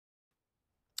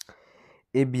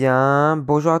Eh bien,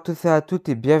 bonjour à tous et à toutes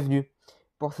et bienvenue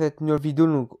pour cette nouvelle vidéo.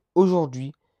 Donc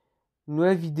aujourd'hui, une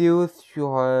nouvelle vidéo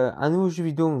sur un nouveau jeu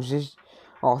vidéo.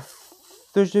 Alors,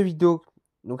 ce jeu vidéo,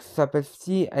 donc ça s'appelle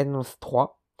Silence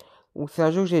 3. Donc c'est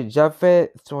un jeu que j'ai déjà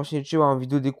fait sur ma chaîne YouTube en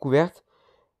vidéo découverte.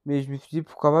 Mais je me suis dit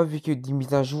pourquoi pas, vu qu'il y a des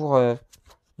mises à jour, je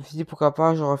me suis dit pourquoi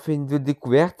pas, j'aurais fait une vidéo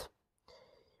découverte.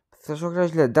 Sachant que là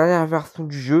j'ai la dernière version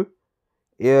du jeu.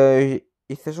 Et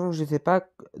sachant que je ne sais pas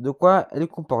de quoi elle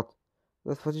comporte.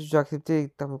 Donc, c'est pour ça que je dois accepter les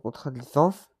termes de contrat de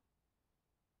licence.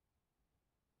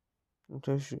 Donc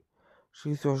là, je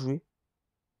suis sur jouer.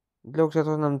 Donc là où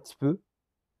j'attends un petit peu.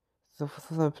 Ça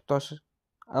va plutôt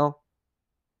Ah non,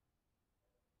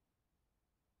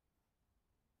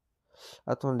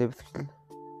 attendez, parce que...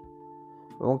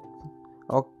 Donc,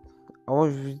 alors, avant,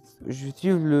 je vais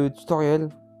suivre le tutoriel.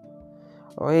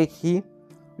 Alors, il y a écrit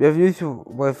bienvenue sur.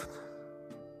 Bref.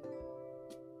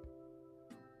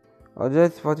 Alors, déjà,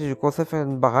 c'est parti, je commence à faire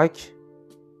une baraque.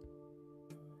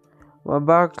 Ma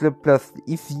baraque, je la place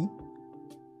ici.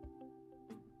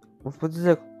 On se peut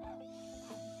dire.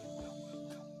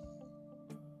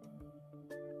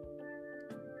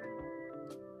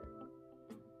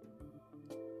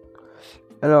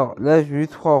 Alors, là, je vais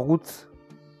mettre 3 routes.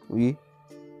 Oui.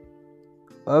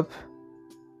 Hop.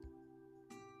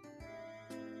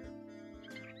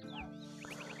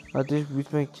 Attends, je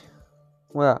bute, mec.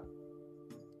 Voilà.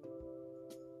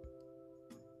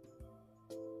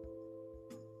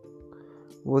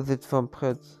 Vous êtes fin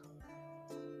prête.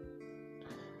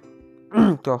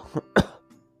 D'accord.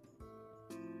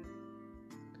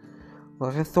 Un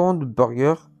restaurant de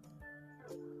burger.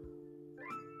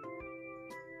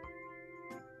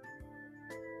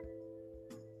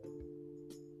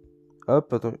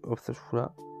 Hop, attends, hop, ça je fous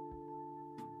là.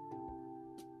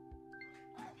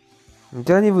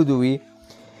 Dernier niveau de oui.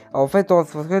 En fait, dans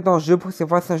le jeu, pour cette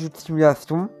fois, c'est un jeu de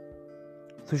simulation.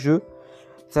 Ce jeu,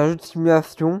 c'est un jeu de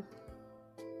simulation.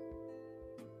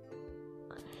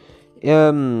 Et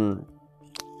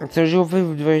c'est un jeu, en fait,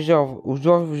 vous devez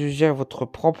gérer votre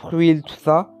propre huile, tout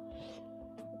ça.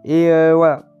 Et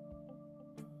voilà.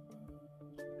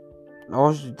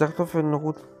 Alors, je vais directement faire une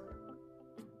route.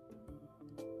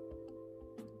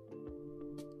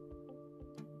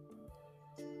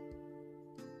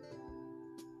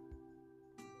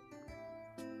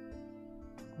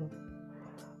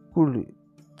 Cool.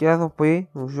 15 employés.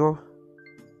 Bonjour.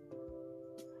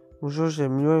 Bonjour,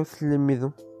 j'aime mieux aussi les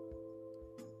maisons.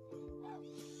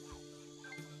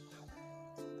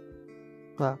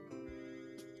 Voilà.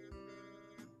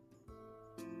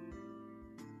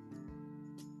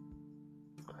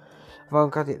 Enfin,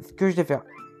 regardez, ce que je vais faire.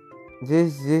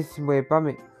 Désolé si vous ne voyez pas,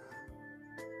 mais.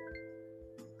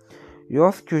 Et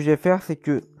alors, ce que je vais faire, c'est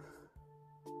que.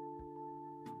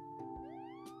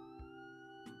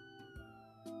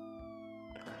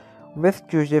 En fait, ce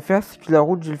que je vais faire, c'est que la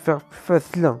route, je vais le faire plus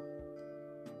facile.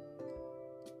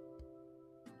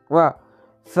 Voilà.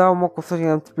 Ça, au moins, comme ça, j'ai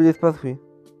un petit peu d'espace, oui.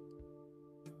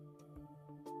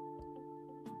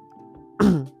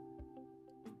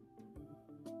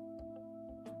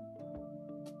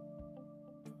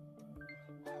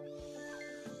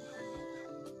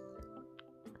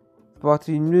 C'est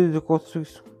parti, une minute de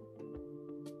construction.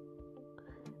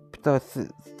 Putain, c'est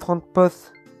 30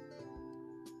 postes.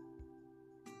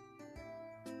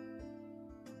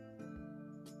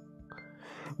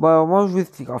 Bon, alors, moi, je vous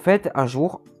explique. En fait, un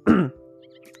jour,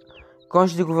 quand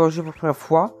j'ai découvert le jeu pour la première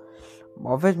fois,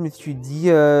 en fait, je me suis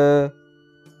dit,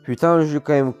 putain, le jeu est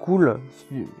quand même cool.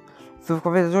 Sauf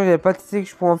qu'en fait, un jour, j'avais pas testé que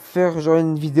je pourrais en faire genre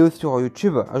une vidéo sur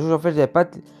YouTube. Un jour, en fait, j'avais pas.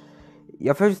 Et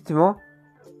en fait, justement,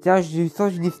 tiens, j'ai eu ça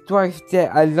une histoire et c'était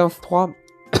Alliance 3.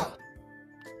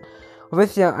 En fait,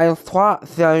 c'est un Alliance 3,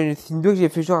 c'est une vidéo que j'ai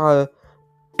fait genre.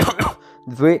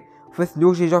 Désolé. En fait, c'est une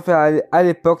vidéo que j'ai genre fait à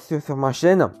l'époque sur ma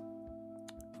chaîne.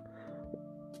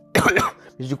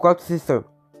 Je crois que c'est ça.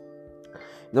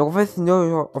 Donc en fait, sinon,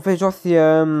 genre c'est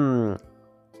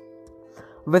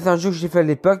en fait, c'est un jeu que j'ai fait à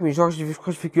l'époque, mais genre, je crois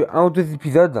que je fais que un ou deux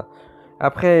épisodes.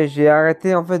 Après, j'ai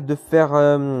arrêté en fait de faire.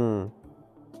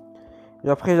 Et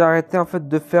après, j'ai arrêté en fait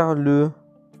de faire le.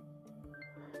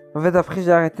 En fait, après,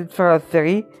 j'ai arrêté de faire la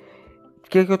série.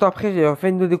 Quelques temps après, j'ai fait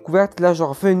une vidéo découverte. Là,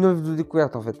 j'aurais fait une autre vidéo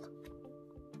découverte en fait.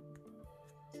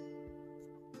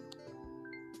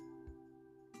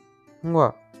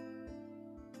 Voilà.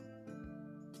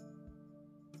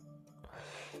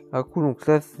 Ah, cool, donc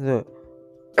là, c'est.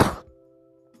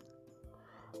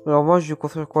 Alors, moi, je vais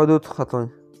construire quoi d'autre?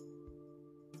 Attendez.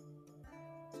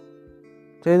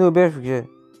 T'as une auberge, vu que j'ai.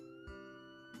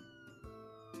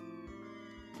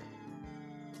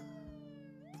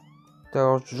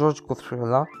 Alors, genre, je construire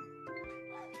là.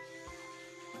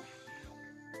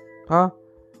 Ah,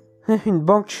 Une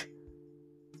banque.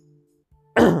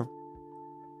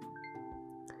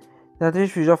 Attendez,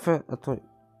 je vais genre faire... Attendez.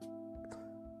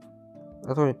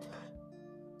 Attendez.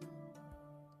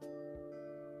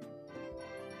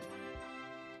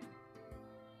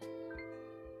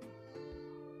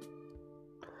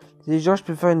 Déjà, je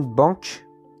peux faire une banque.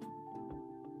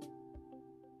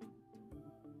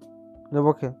 La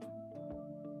banque.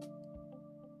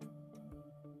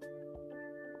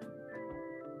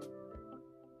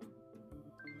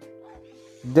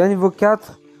 D'un niveau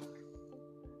 4.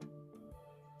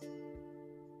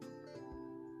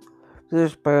 Je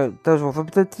sais pas, putain, je m'en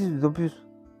peut-être en plus.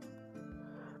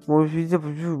 Moi, je me dis,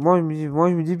 moi,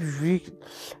 je me dis, je vis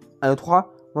à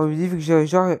 3. Moi, je me dis, vu que j'ai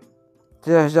genre.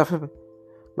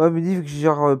 Moi, je me dis, vu que j'ai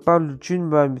genre pas de thune,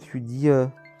 bah, je me suis dit,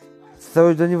 ça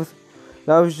va, je donne.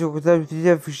 Là, je me suis dit,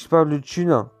 vu que je parle de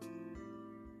thune.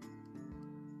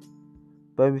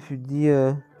 Bah, je me suis dit,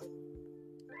 je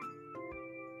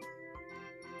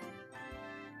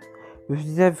me suis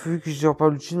dit, vu que j'ai genre pas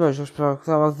de thune, bah, genre, je peux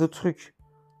faire un masse de trucs.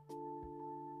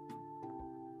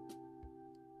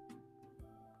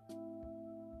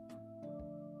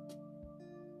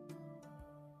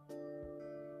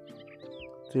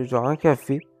 C'est genre un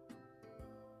café.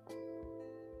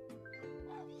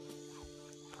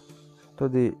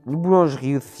 Attendez, une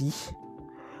boulangerie aussi.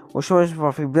 Moi, je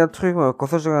me fais bien de trucs, moi. Comme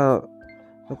ça, j'ai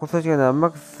un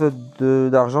max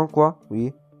d'argent, quoi.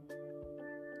 Oui.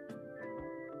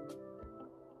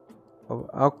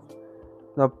 Ah,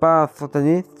 non, pas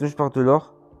instantané, sinon je porte de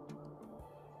l'or.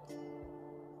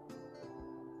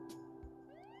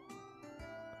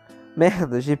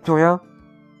 Merde, j'ai plus rien.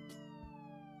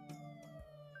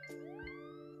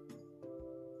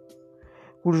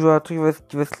 Cool, je vois un truc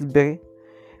qui va se libérer.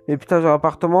 Mais putain, j'ai un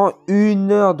appartement,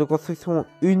 1 heure de construction,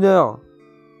 1 heure.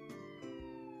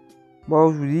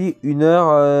 Moi, je vous dis, 1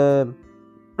 heure.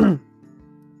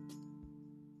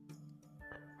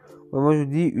 Ouais, moi, je vous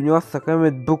dis, 1 heure, ça va quand même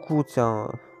être beaucoup, tiens.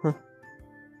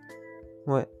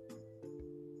 Ouais.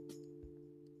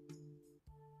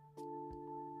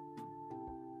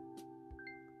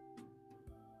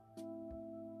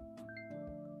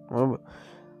 Ouais, bah.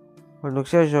 Ouais,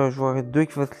 donc là, je vois 2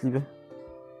 qui vont se libérer.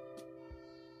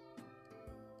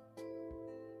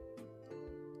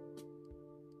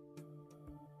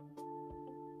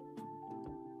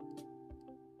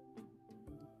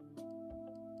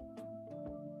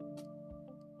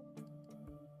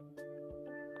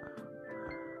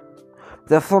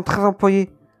 Ça sent très employé.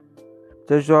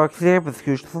 Putain, je dois accélérer parce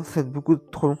que je sens que c'est beaucoup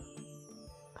trop long.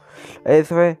 Eh,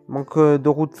 c'est vrai, manque de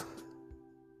route.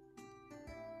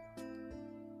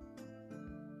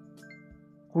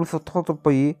 Cool, 130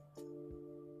 employés.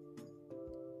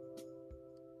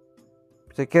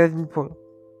 C'est 15 000 pour.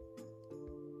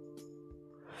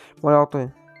 Voilà, attendez.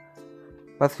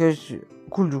 Parce que je...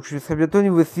 Cool, donc je serai bientôt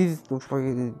niveau 6, donc je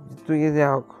pourrais bientôt gagner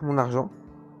mon argent.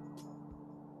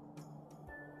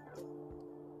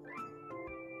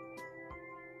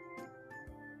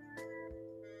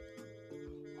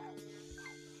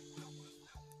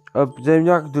 Hop, vous allez me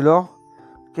dire avec de l'or.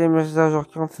 Quel image ça, genre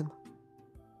 47.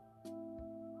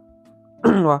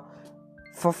 Ouais.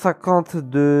 150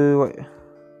 de... Ouais.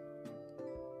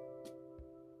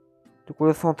 Donc on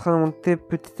est en train de monter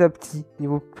petit à petit,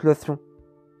 niveau population.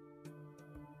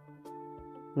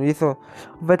 Vous voyez ça.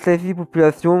 En fait, la vie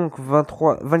population, donc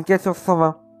 24 sur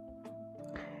 120.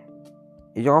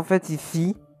 Et genre en fait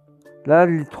ici, là,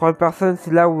 les 3 personnes,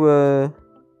 c'est là où... En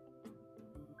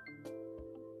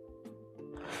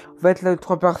fait, là, les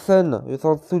 3 personnes, ils sont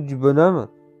en dessous du bonhomme.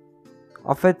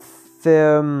 En fait,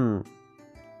 c'est... En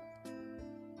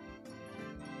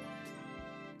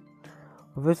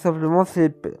fait, simplement,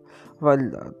 c'est...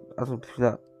 Voilà. Attends,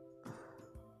 là.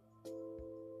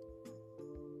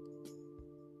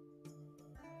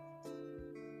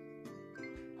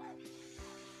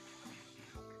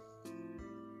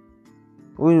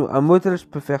 Oui, un motel, je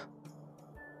peux faire.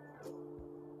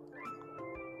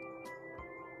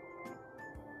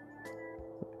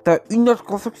 T'as 1 heure de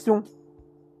construction.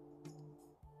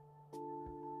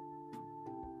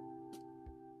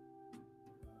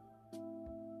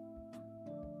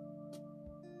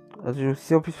 Ah, j'ai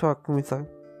aussi en plus faire un commissariat.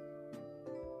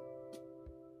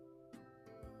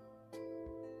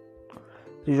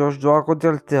 Et genre, je dois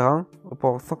raconter le terrain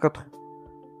pour 180.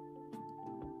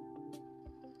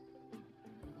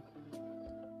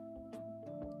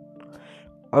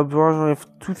 Hop, genre, j'enlève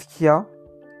tout ce qu'il y a.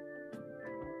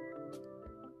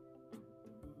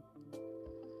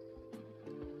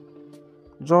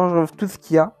 Genre, j'enlève tout ce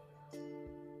qu'il y a.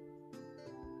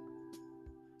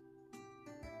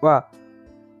 Voilà.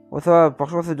 Bon, ça va,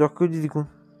 franchement, ça dure que 10 secondes.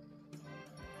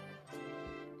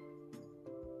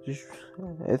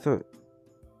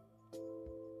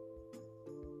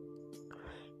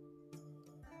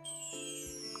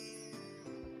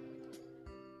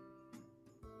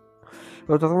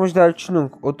 Autant moi j'ai la thune,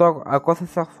 donc autant à quoi ça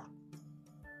sert?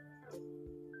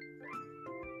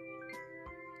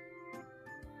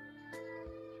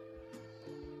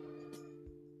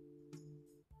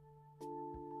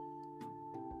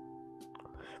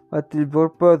 Ah, t'es le bureau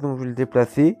de poste, donc je vais le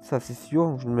déplacer, ça c'est sûr,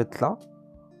 donc je vais le mettre là.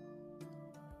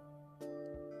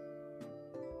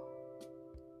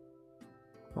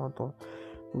 Non, attends.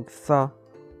 Donc ça.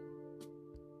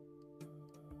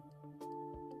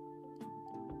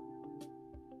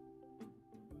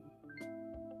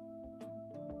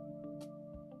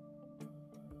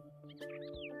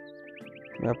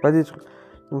 Il n'y a pas des trucs.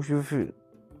 Donc je fais.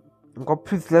 Donc en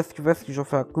plus là, ce que c'est que j'en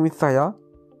fais un commissariat.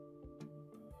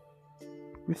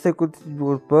 Juste à côté du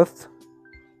bureau de poste.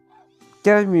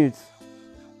 15 minutes.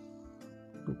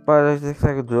 Donc pas là,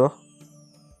 j'extérieur dehors.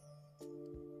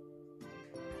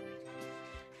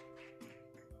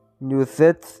 Niveau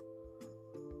 7.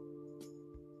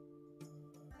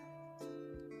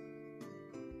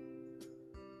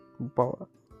 Ou pas.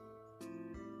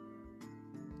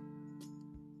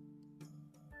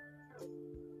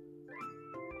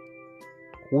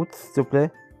 Route, s'il te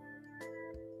plaît.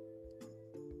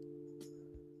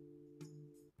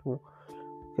 Bon.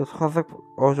 85.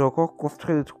 Oh, j'ai encore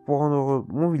construit des trucs pour rendre heureux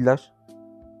mon village.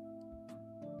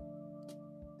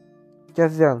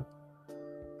 Caserne.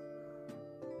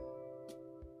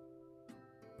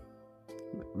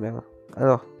 Merde.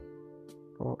 Alors.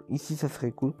 Bon, ici, ça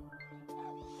serait cool.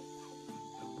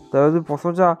 T'as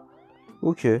 2% déjà.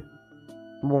 Ok.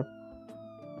 Bon.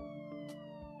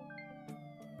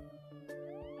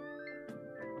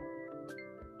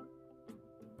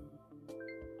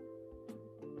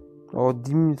 Alors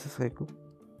 10 minutes, ça serait cool.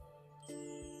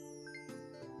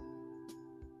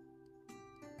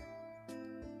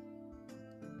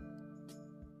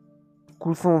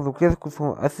 Cool son, donc là, cool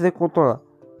son. Assez content là.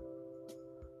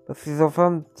 Parce qu'ils ont fait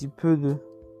un petit peu de.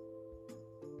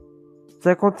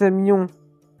 51 millions.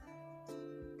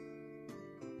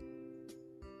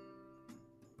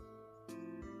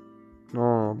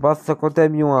 Non, pas 51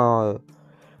 millions. Hein,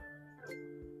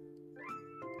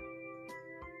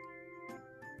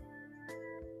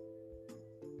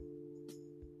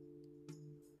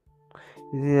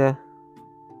 Et,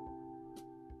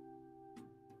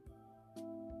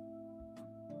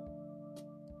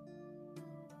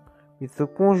 mais ce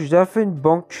con, j'ai déjà fait une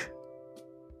banque.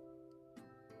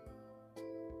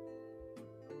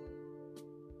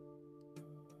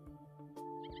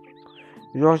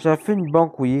 Genre, j'ai déjà fait une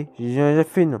banque, oui. J'ai déjà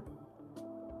fait une.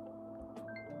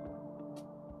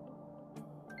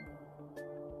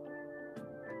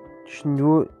 Je suis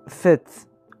niveau 7.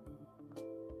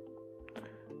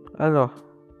 Alors.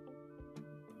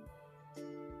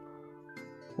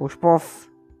 Oh, je pense.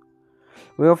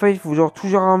 Oui, en fait, il faut genre tout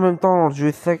gérer en même temps dans le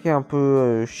jeu. Ça qui est un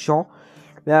peu chiant.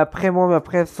 Mais après,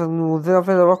 ça nous aide en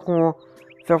fait d'avoir qu'on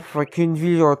faire qu'une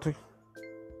ville, genre un truc.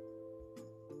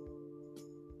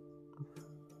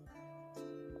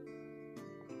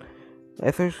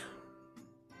 Est-ce que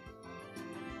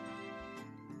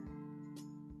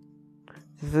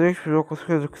c'est vrai que je peux genre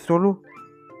construire des trucs sur l'eau?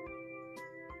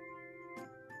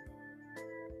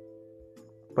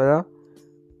 Voilà.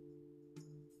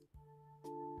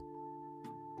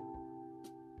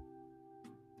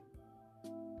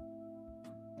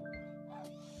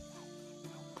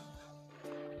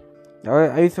 Ah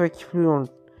ouais, ah oui, c'est vrai qu'il pleut dans le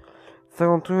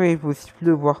 53 et il faut aussi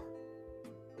pleuvoir.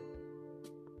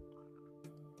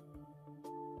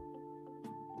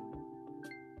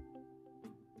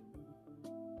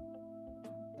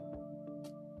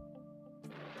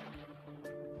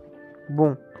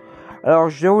 Bon. Alors,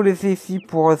 je vais vous laisser ici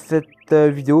pour cette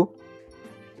vidéo.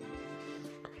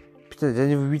 Putain, déjà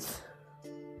niveau 8.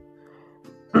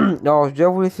 Alors, je vais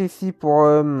vous laisser ici pour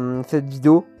cette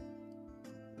vidéo.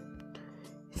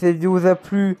 Si cette vidéo vous a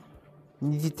plu,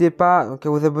 n'hésitez pas donc, à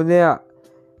vous abonner, à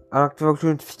activer les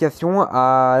notifications,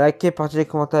 à liker, partager,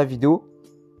 commenter la vidéo.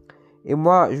 Et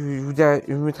moi,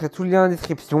 je vous mettrai tout le lien en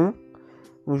description.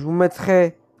 Donc, je vous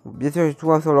mettrai, bien sûr, j'ai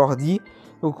tout sur l'ordi.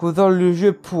 Donc, vous avez le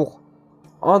jeu pour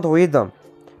Android.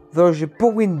 Vous avez le jeu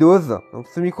pour Windows. Donc,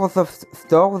 sur Microsoft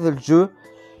Store, vous avez le jeu.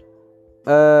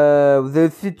 Vous avez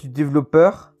le site du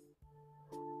développeur.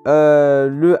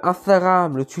 Le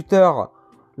Instagram, le Twitter,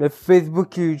 le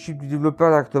Facebook et YouTube du développeur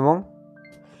directement.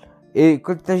 Et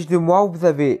quand il s'agit de moi, vous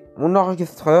avez mon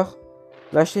enregistreur,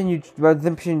 ma chaîne YouTube, ma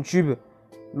deuxième chaîne YouTube,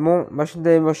 ma chaîne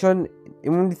d'animation et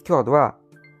mon Discord. Voilà.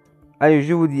 Allez,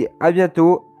 je vous dis à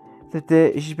bientôt.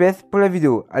 C'était JPS pour la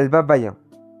vidéo. Allez, bye bye.